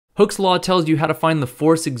Hooke's law tells you how to find the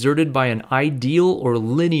force exerted by an ideal or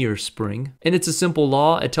linear spring, and it's a simple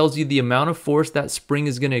law. It tells you the amount of force that spring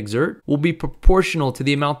is going to exert will be proportional to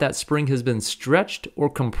the amount that spring has been stretched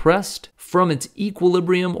or compressed from its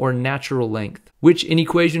equilibrium or natural length, which in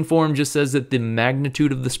equation form just says that the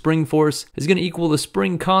magnitude of the spring force is going to equal the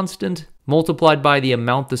spring constant multiplied by the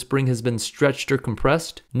amount the spring has been stretched or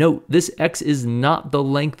compressed. Note, this x is not the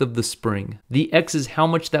length of the spring. The x is how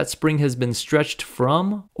much that spring has been stretched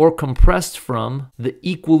from or compressed from the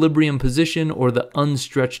equilibrium position or the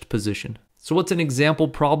unstretched position. So what's an example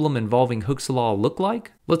problem involving Hooke's law look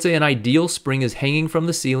like? Let's say an ideal spring is hanging from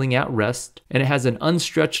the ceiling at rest and it has an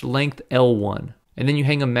unstretched length L1. And then you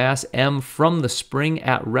hang a mass m from the spring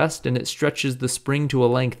at rest and it stretches the spring to a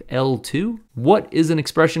length L2. What is an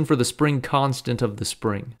expression for the spring constant of the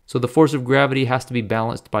spring? So the force of gravity has to be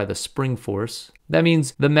balanced by the spring force. That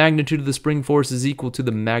means the magnitude of the spring force is equal to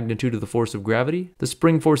the magnitude of the force of gravity. The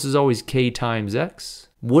spring force is always k times x.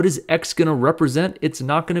 What is x going to represent? It's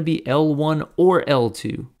not going to be L1 or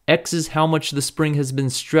L2. X is how much the spring has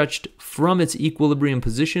been stretched from its equilibrium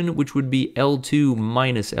position, which would be L2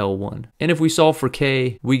 minus L1. And if we solve for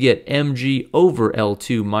k, we get mg over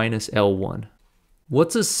L2 minus L1.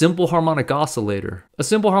 What's a simple harmonic oscillator? A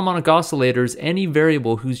simple harmonic oscillator is any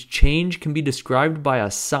variable whose change can be described by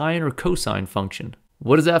a sine or cosine function.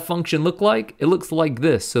 What does that function look like? It looks like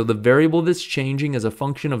this. So the variable that's changing is a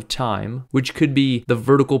function of time, which could be the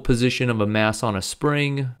vertical position of a mass on a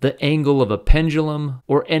spring, the angle of a pendulum,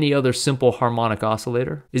 or any other simple harmonic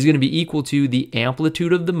oscillator, is going to be equal to the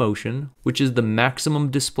amplitude of the motion, which is the maximum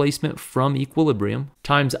displacement from equilibrium,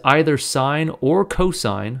 times either sine or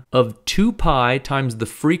cosine of 2 pi times the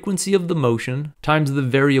frequency of the motion times the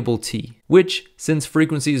variable t, which, since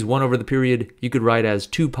frequency is 1 over the period, you could write as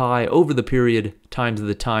 2 pi over the period times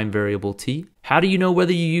the time variable t. How do you know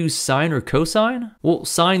whether you use sine or cosine? Well,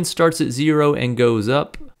 sine starts at 0 and goes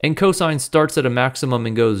up, and cosine starts at a maximum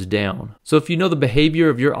and goes down. So if you know the behavior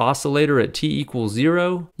of your oscillator at t equals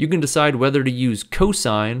 0, you can decide whether to use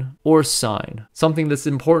cosine or sine. Something that's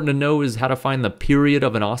important to know is how to find the period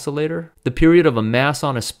of an oscillator. The period of a mass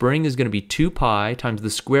on a spring is going to be 2 pi times the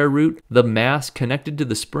square root, the mass connected to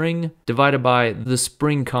the spring, divided by the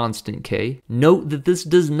spring constant k. Note that this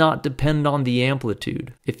does not depend on the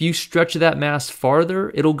amplitude. If you stretch that mass farther,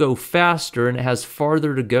 it'll go faster and it has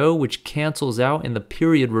farther to go, which cancels out and the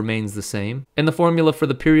period remains the same. And the formula for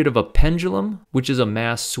the period of a pendulum, which is a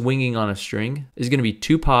mass swinging on a string, is going to be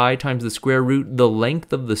 2 pi times the square root the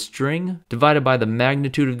length of the string divided by the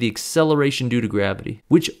magnitude of the acceleration due to gravity,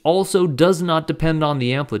 which also does not depend on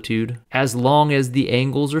the amplitude as long as the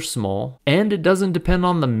angles are small, and it doesn't depend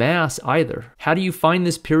on the mass either. How do you find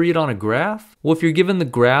this period on a graph? Well, if you're given the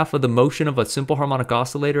graph of the motion of a simple harmonic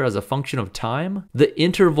oscillator as a function of time, the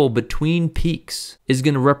interval between peaks is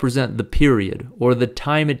going to represent the period, or the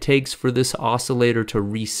time it takes for this oscillator to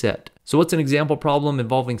reset. So what's an example problem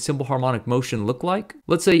involving simple harmonic motion look like?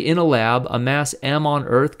 Let's say in a lab, a mass m on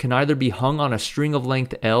Earth can either be hung on a string of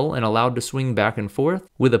length L and allowed to swing back and forth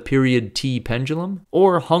with a period t pendulum,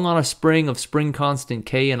 or hung on a spring of spring constant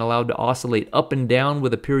k and allowed to oscillate up and down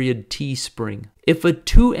with a period t spring. If a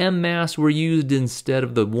 2m mass were used instead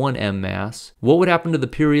of the 1m mass, what would happen to the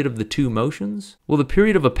period of the two motions? Well, the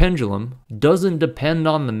period of a pendulum doesn't depend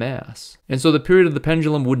on the mass, and so the period of the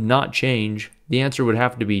pendulum would not change. The answer would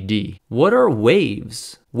have to be D. What are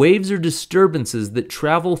waves? Waves are disturbances that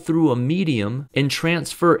travel through a medium and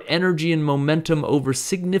transfer energy and momentum over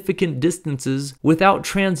significant distances without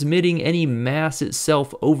transmitting any mass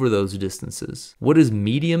itself over those distances. What does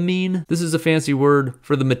medium mean? This is a fancy word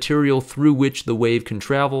for the material through which the wave can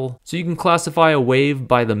travel. So you can classify a wave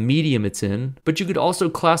by the medium it's in, but you could also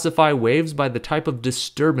classify waves by the type of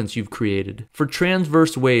disturbance you've created. For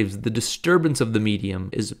transverse waves, the disturbance of the medium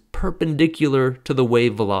is perpendicular to the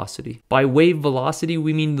wave velocity. By wave velocity,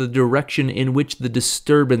 we mean the direction in which the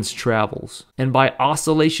disturbance travels. And by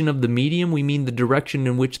oscillation of the medium, we mean the direction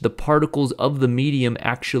in which the particles of the medium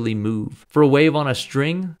actually move. For a wave on a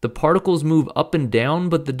string, the particles move up and down,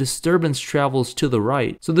 but the disturbance travels to the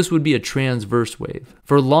right. So this would be a transverse wave.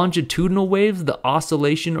 For longitudinal waves, the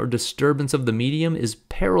oscillation or disturbance of the medium is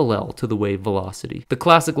parallel to the wave velocity. The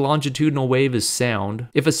classic longitudinal wave is sound.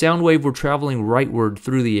 If a sound wave were traveling rightward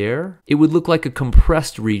through the air, it would look like a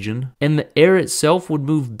compressed region, and the air itself would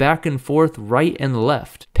move back and forth right and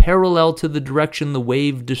left, parallel to the direction the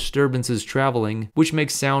wave disturbance is traveling, which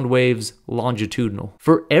makes sound waves longitudinal.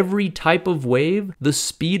 For every type of wave, the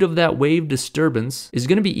speed of that wave disturbance is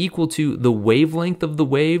going to be equal to the wavelength of the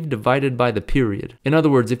wave divided by the period. In other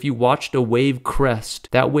words, if you watched a wave crest,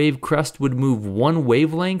 that wave crest would move one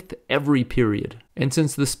wavelength every period. And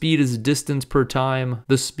since the speed is distance per time,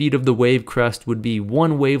 the speed of the wave crest would be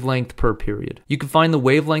 1 wavelength per period. You can find the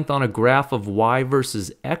wavelength on a graph of y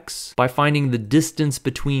versus x by finding the distance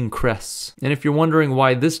between crests. And if you're wondering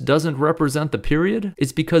why this doesn't represent the period,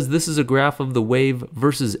 it's because this is a graph of the wave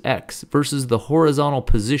versus x versus the horizontal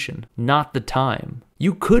position, not the time.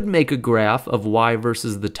 You could make a graph of y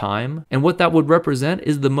versus the time, and what that would represent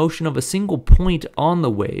is the motion of a single point on the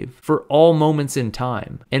wave for all moments in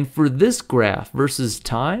time. And for this graph versus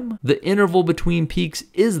time, the interval between peaks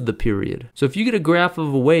is the period. So if you get a graph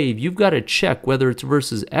of a wave, you've got to check whether it's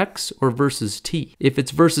versus x or versus t. If it's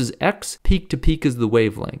versus x, peak to peak is the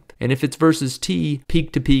wavelength. And if it's versus t,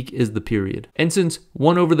 peak to peak is the period. And since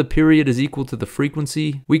 1 over the period is equal to the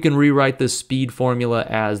frequency, we can rewrite this speed formula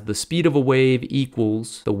as the speed of a wave equals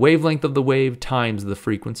the wavelength of the wave times the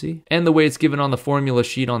frequency. And the way it's given on the formula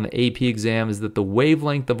sheet on the AP exam is that the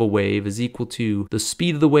wavelength of a wave is equal to the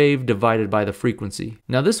speed of the wave divided by the frequency.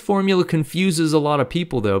 Now this formula confuses a lot of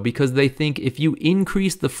people though, because they think if you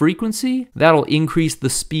increase the frequency, that'll increase the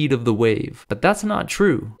speed of the wave. But that's not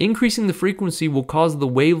true. Increasing the frequency will cause the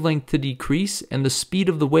wavelength to decrease and the speed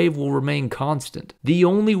of the wave will remain constant. The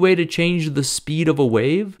only way to change the speed of a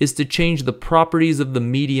wave is to change the properties of the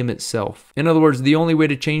medium itself. In other words, the only way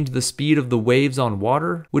to change the speed of the waves on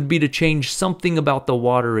water would be to change something about the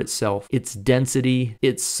water itself. Its density,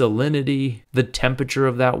 its salinity, the temperature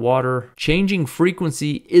of that water. Changing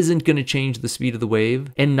frequency isn't going to change the speed of the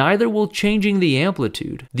wave, and neither will changing the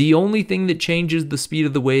amplitude. The only thing that changes the speed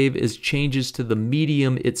of the wave is changes to the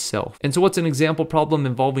medium itself. And so what's an example problem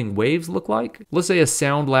involving waves look like? Let's say a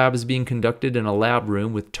sound lab is being conducted in a lab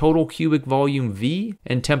room with total cubic volume V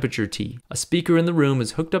and temperature T. A speaker in the room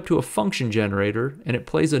is hooked up to a function generator and it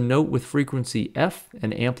plays a note with frequency F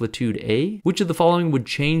and amplitude A. Which of the following would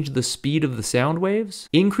change the speed of the sound waves?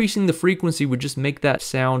 Increasing the frequency would just make that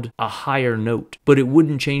sound a higher note, but it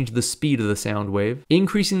wouldn't change the speed of the sound wave.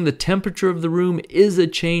 Increasing the temperature of the room is a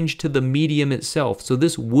change to the medium itself, so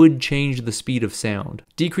this would change the speed of sound.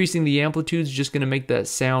 Decreasing the amplitude is just going to make that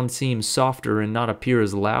sound seem softer and not appear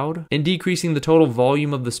as loud. And decreasing the total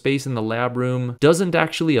volume of the space in the lab room doesn't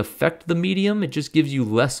actually affect the medium, it just gives you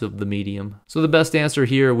less of the medium. So the best answer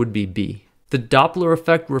here would be B. The Doppler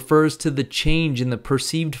effect refers to the change in the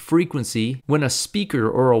perceived frequency when a speaker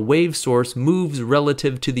or a wave source moves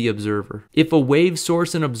relative to the observer. If a wave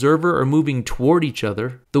source and observer are moving toward each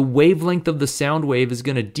other, the wavelength of the sound wave is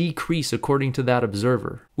going to decrease according to that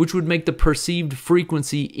observer, which would make the perceived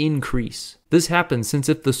frequency increase. This happens since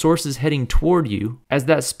if the source is heading toward you, as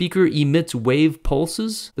that speaker emits wave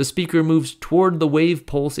pulses, the speaker moves toward the wave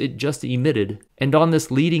pulse it just emitted, and on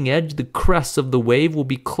this leading edge, the crests of the wave will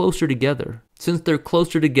be closer together. Since they're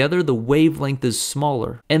closer together, the wavelength is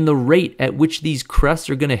smaller, and the rate at which these crests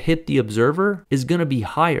are going to hit the observer is going to be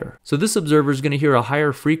higher. So this observer is going to hear a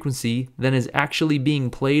higher frequency than is actually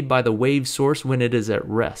being played by the wave source when it is at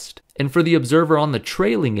rest. And for the observer on the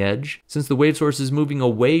trailing edge, since the wave source is moving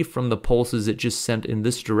away from the pulses it just sent in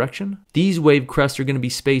this direction, these wave crests are going to be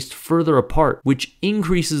spaced further apart, which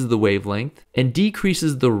increases the wavelength and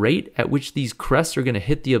decreases the rate at which these crests are going to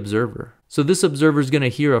hit the observer. So this observer is going to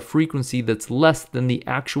hear a frequency that's less than the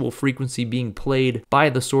actual frequency being played by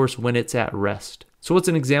the source when it's at rest. So what's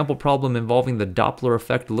an example problem involving the Doppler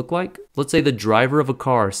effect look like? Let's say the driver of a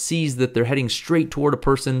car sees that they're heading straight toward a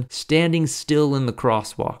person standing still in the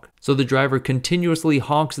crosswalk. So the driver continuously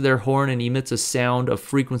honks their horn and emits a sound of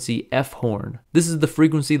frequency F horn. This is the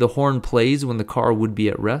frequency the horn plays when the car would be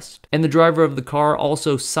at rest. And the driver of the car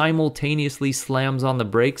also simultaneously slams on the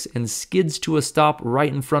brakes and skids to a stop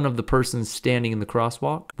right in front of the person standing in the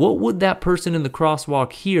crosswalk. What would that person in the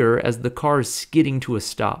crosswalk hear as the car is skidding to a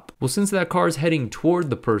stop? Well, since that car is heading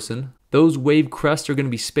toward the person, those wave crests are going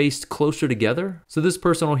to be spaced closer together, so this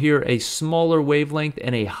person will hear a smaller wavelength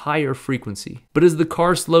and a higher frequency. But as the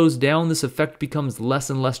car slows down, this effect becomes less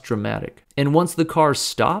and less dramatic. And once the car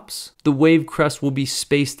stops, the wave crest will be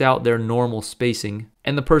spaced out their normal spacing,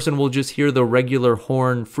 and the person will just hear the regular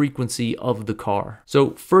horn frequency of the car.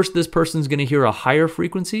 So first this person's going to hear a higher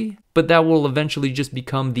frequency, but that will eventually just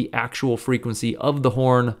become the actual frequency of the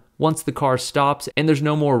horn once the car stops and there's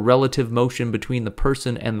no more relative motion between the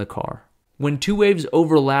person and the car. When two waves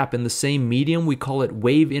overlap in the same medium, we call it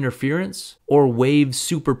wave interference or wave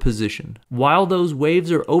superposition. While those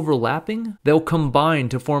waves are overlapping, they'll combine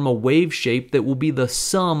to form a wave shape that will be the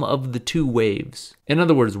sum of the two waves. In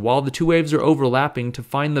other words, while the two waves are overlapping, to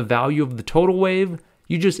find the value of the total wave,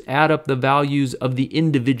 you just add up the values of the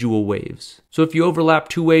individual waves. So if you overlap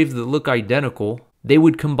two waves that look identical, they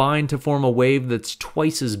would combine to form a wave that's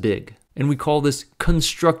twice as big. and we call this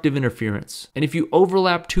constructive interference. And if you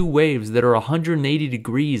overlap two waves that are 180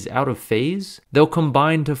 degrees out of phase, they'll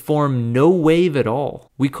combine to form no wave at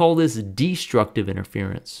all. We call this destructive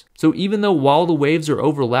interference. So even though while the waves are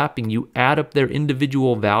overlapping, you add up their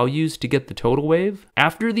individual values to get the total wave,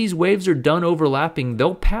 after these waves are done overlapping,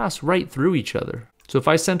 they'll pass right through each other. So if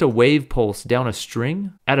I sent a wave pulse down a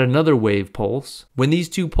string at another wave pulse, when these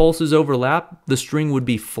two pulses overlap, the string would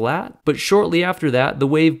be flat, but shortly after that, the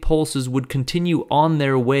wave pulses would continue on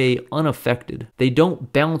their way unaffected. They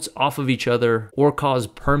don't bounce off of each other or cause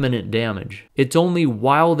permanent damage. It's only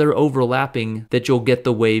while they're overlapping that you'll get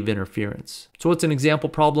the wave interference. So what's an example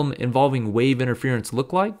problem involving wave interference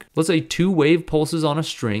look like? Let's say two wave pulses on a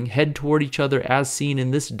string head toward each other as seen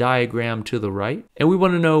in this diagram to the right, and we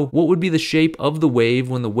want to know what would be the shape of the wave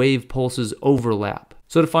when the wave pulses overlap.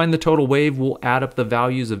 So to find the total wave, we'll add up the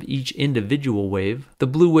values of each individual wave. The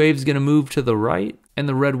blue wave is going to move to the right, and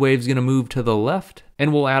the red wave is going to move to the left,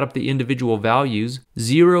 and we'll add up the individual values.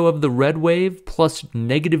 0 of the red wave plus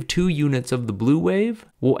 -2 units of the blue wave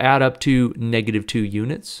will add up to -2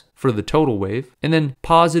 units for the total wave, and then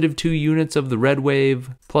 +2 units of the red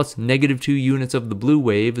wave plus -2 units of the blue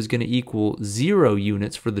wave is going to equal 0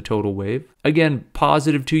 units for the total wave. Again,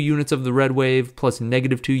 +2 units of the red wave plus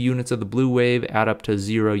 -2 units of the blue wave add up to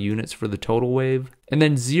 0 units for the total wave. And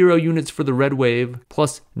then 0 units for the red wave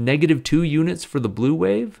plus -2 units for the blue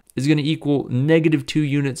wave is going to equal -2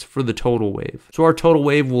 units for the total wave. So our total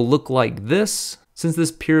wave will look like this, since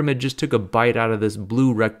this pyramid just took a bite out of this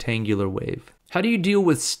blue rectangular wave. How do you deal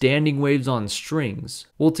with standing waves on strings?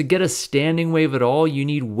 Well, to get a standing wave at all, you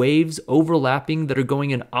need waves overlapping that are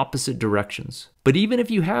going in opposite directions. But even if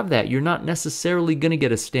you have that, you're not necessarily going to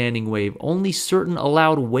get a standing wave. Only certain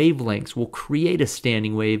allowed wavelengths will create a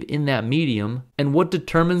standing wave in that medium. And what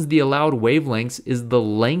determines the allowed wavelengths is the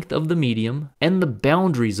length of the medium and the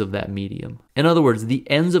boundaries of that medium. In other words, the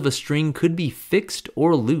ends of a string could be fixed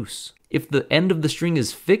or loose. If the end of the string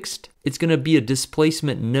is fixed, it's going to be a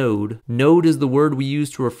displacement node. Node is the word we use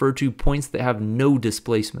to refer to points that have no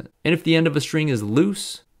displacement. And if the end of a string is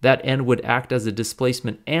loose, that end would act as a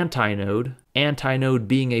displacement antinode, antinode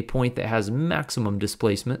being a point that has maximum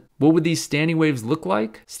displacement. What would these standing waves look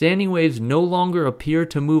like? Standing waves no longer appear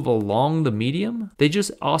to move along the medium. They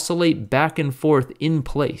just oscillate back and forth in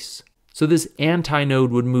place. So this antinode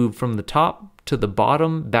would move from the top to the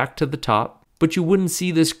bottom, back to the top, but you wouldn't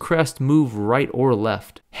see this crest move right or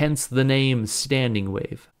left, hence the name standing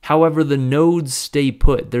wave. However, the nodes stay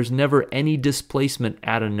put. There's never any displacement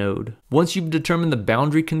at a node. Once you've determined the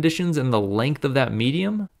boundary conditions and the length of that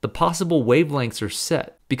medium, the possible wavelengths are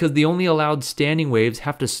set, because the only allowed standing waves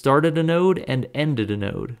have to start at a node and end at a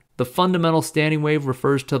node. The fundamental standing wave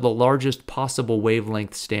refers to the largest possible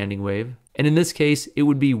wavelength standing wave, and in this case, it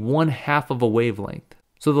would be 1/2 of a wavelength.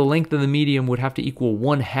 So the length of the medium would have to equal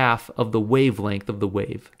 1/2 of the wavelength of the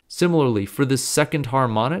wave. Similarly, for this second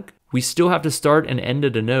harmonic, we still have to start and end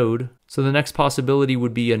at a node, so the next possibility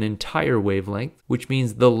would be an entire wavelength, which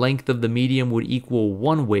means the length of the medium would equal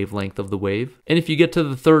 1 wavelength of the wave. And if you get to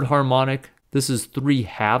the third harmonic, this is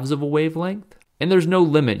 3/2 of a wavelength. And there's no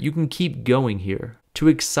limit, you can keep going here. To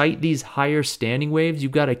excite these higher standing waves,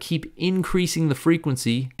 you've got to keep increasing the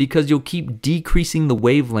frequency because you'll keep decreasing the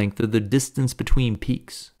wavelength or the distance between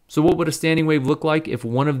peaks. So what would a standing wave look like if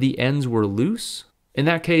one of the ends were loose? In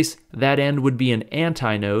that case, that end would be an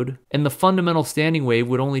antinode, and the fundamental standing wave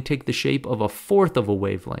would only take the shape of 1/4 of a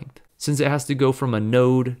wavelength, since it has to go from a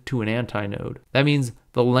node to an antinode. That means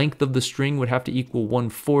the length of the string would have to equal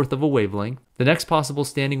 1/4 of a wavelength. The next possible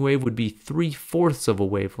standing wave would be 3/4 of a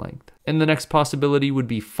wavelength. And the next possibility would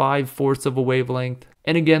be 5/4 of a wavelength.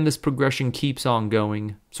 And again, this progression keeps on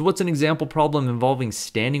going. So what's an example problem involving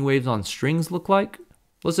standing waves on strings look like?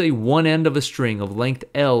 Let's say one end of a string of length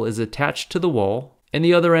L is attached to the wall, and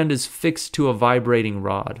the other end is fixed to a vibrating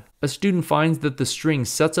rod. A student finds that the string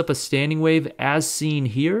sets up a standing wave as seen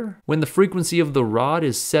here when the frequency of the rod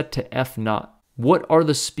is set to F0. What are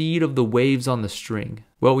the speed of the waves on the string?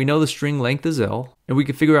 Well, we know the string length is L, and we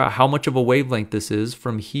can figure out how much of a wavelength this is.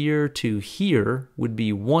 From here to here would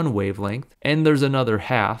be 1 wavelength, and there's another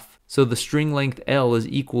 1/2. So the string length L is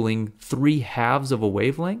equaling 3/2 of a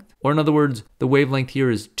wavelength. Or in other words, the wavelength here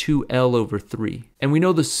is 2L over 3. And we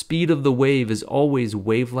know the speed of the wave is always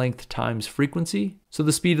wavelength times frequency. So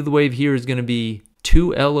the speed of the wave here is going to be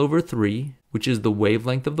 2L over 3, which is the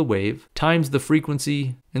wavelength of the wave, times the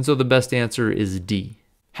frequency, and so the best answer is D.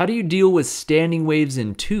 How do you deal with standing waves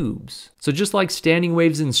in tubes? So just like standing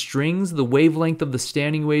waves in strings, the wavelength of the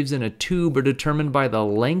standing waves in a tube are determined by the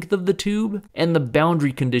length of the tube and the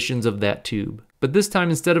boundary conditions of that tube. But this time,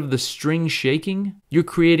 instead of the string shaking, you're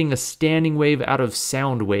creating a standing wave out of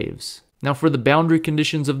sound waves. Now for the boundary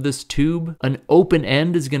conditions of this tube, an open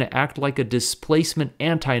end is going to act like a displacement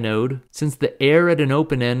antinode, since the air at an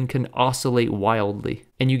open end can oscillate wildly,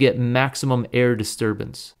 and you get maximum air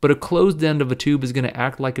disturbance. But a closed end of a tube is going to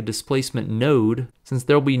act like a displacement node, since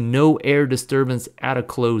there will be no air disturbance at a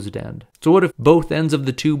closed end. So what if both ends of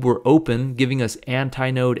the tube were open, giving us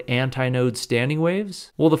antinode standing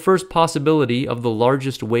waves? Well, the first possibility of the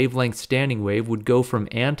largest wavelength standing wave would go from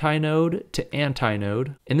antinode to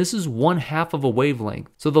antinode, and this is 1/2 of a wavelength.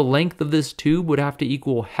 So the length of this tube would have to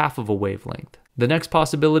equal half of a wavelength. The next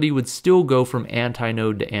possibility would still go from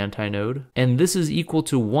antinode to antinode, and this is equal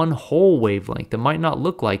to one whole wavelength. It might not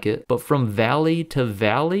look like it, but from valley to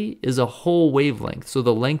valley is a whole wavelength, so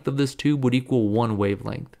the length of this tube would equal one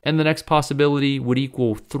wavelength. And the next possibility would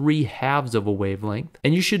equal 3/2 of a wavelength.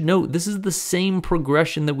 And you should note, this is the same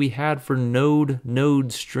progression that we had for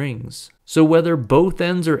node-node strings. So whether both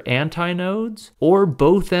ends are antinodes or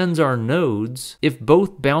both ends are nodes, if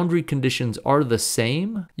both boundary conditions are the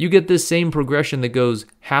same, you get this same progression that goes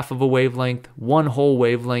half of a wavelength, one whole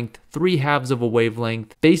wavelength, 3/2 of a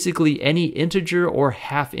wavelength, basically any integer or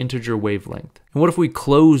half integer wavelength. And what if we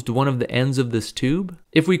closed one of the ends of this tube?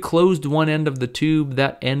 If we closed one end of the tube,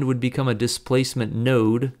 that end would become a displacement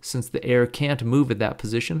node, since the air can't move at that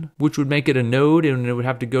position, which would make it a node, and it would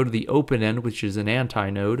have to go to the open end, which is an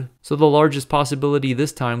antinode. So the largest possibility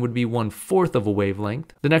this time would be 1/4 of a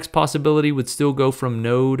wavelength. The next possibility would still go from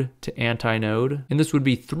node to antinode, and this would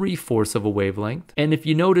be 3/4 of a wavelength. And if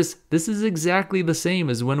you notice, this is exactly the same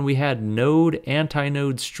as when we had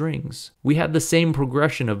node-antinode strings. We had the same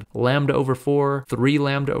progression of lambda over 4, 3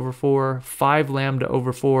 lambda over 4, 5 lambda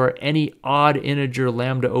over 4, any odd integer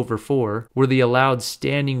lambda over 4 were the allowed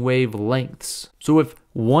standing wave lengths. So if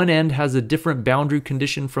one end has a different boundary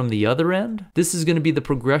condition from the other end, this is going to be the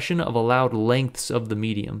progression of allowed lengths of the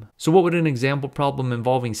medium. So what would an example problem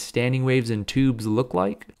involving standing waves in tubes look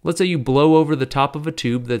like? Let's say you blow over the top of a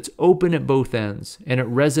tube that's open at both ends, and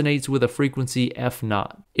it resonates with a frequency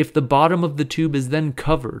f0. If the bottom of the tube is then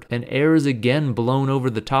covered, and air is again blown over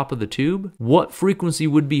the top of the tube, what frequency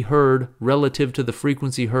would be heard relative to the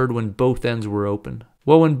frequency heard when both ends were open?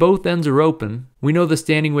 Well, when both ends are open, we know the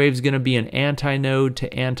standing wave is going to be an antinode to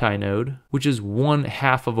antinode, which is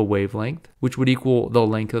 1/2 of a wavelength, which would equal the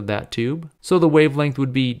length of that tube. So the wavelength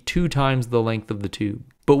would be 2 times the length of the tube.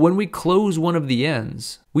 But when we close one of the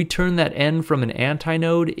ends, we turn that end from an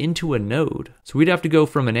antinode into a node. So we'd have to go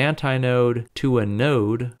from an antinode to a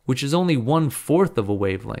node, which is only 1/4 of a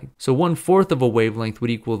wavelength. So 1/4 of a wavelength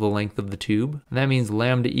would equal the length of the tube, and that means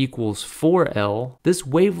lambda equals 4L. This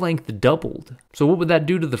wavelength doubled. So what would that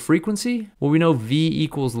do to the frequency? Well, we know V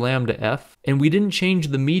equals lambda F, and we didn't change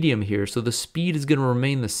the medium here, so the speed is going to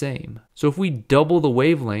remain the same. So if we double the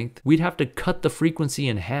wavelength, we'd have to cut the frequency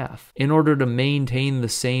in half in order to maintain the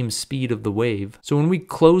same speed of the wave. So when we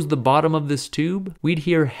close the bottom of this tube, we'd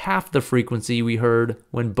hear half the frequency we heard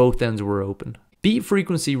when both ends were open. Beat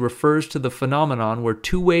frequency refers to the phenomenon where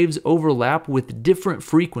two waves overlap with different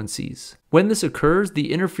frequencies. When this occurs,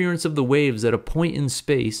 the interference of the waves at a point in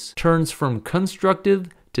space turns from constructive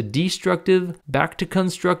to destructive, back to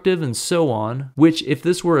constructive, and so on, which if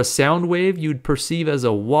this were a sound wave, you'd perceive as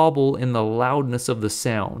a wobble in the loudness of the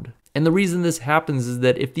sound. And the reason this happens is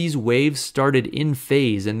that if these waves started in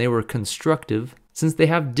phase and they were constructive, since they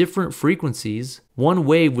have different frequencies, one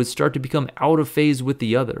wave would start to become out of phase with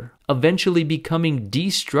the other, eventually becoming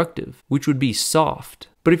destructive, which would be soft.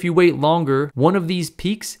 But if you wait longer, one of these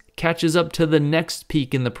peaks catches up to the next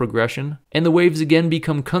peak in the progression, and the waves again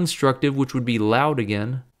become constructive, which would be loud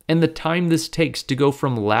again. And the time this takes to go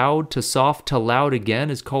from loud to soft to loud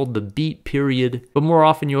again is called the beat period, but more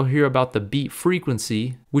often you'll hear about the beat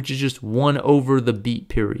frequency, which is just 1 over the beat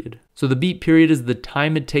period. So the beat period is the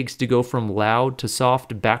time it takes to go from loud to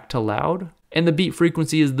soft back to loud, and the beat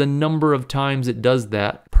frequency is the number of times it does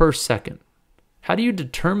that per second. How do you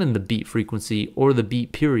determine the beat frequency or the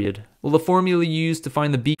beat period? Well, the formula you use to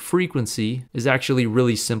find the beat frequency is actually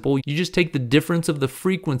really simple. You just take the difference of the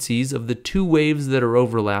frequencies of the two waves that are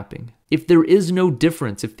overlapping. If there is no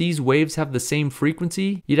difference, if these waves have the same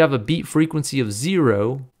frequency, you'd have a beat frequency of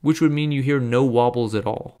 0, which would mean you hear no wobbles at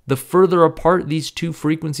all. The further apart these two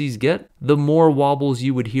frequencies get, the more wobbles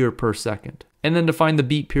you would hear per second. And then to find the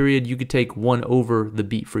beat period, you could take 1 over the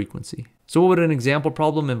beat frequency. So what would an example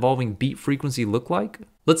problem involving beat frequency look like?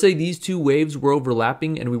 Let's say these two waves were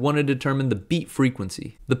overlapping and we want to determine the beat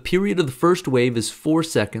frequency. The period of the first wave is 4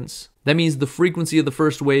 seconds. That means the frequency of the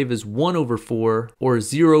first wave is 1/4 or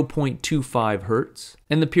 0.25 hertz.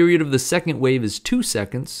 And the period of the second wave is 2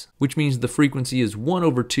 seconds, which means the frequency is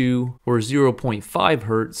 1/2 or 0.5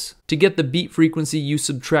 hertz. To get the beat frequency, you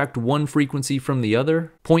subtract one frequency from the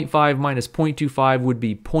other. 0.5 minus 0.25 would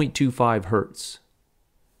be 0.25 hertz.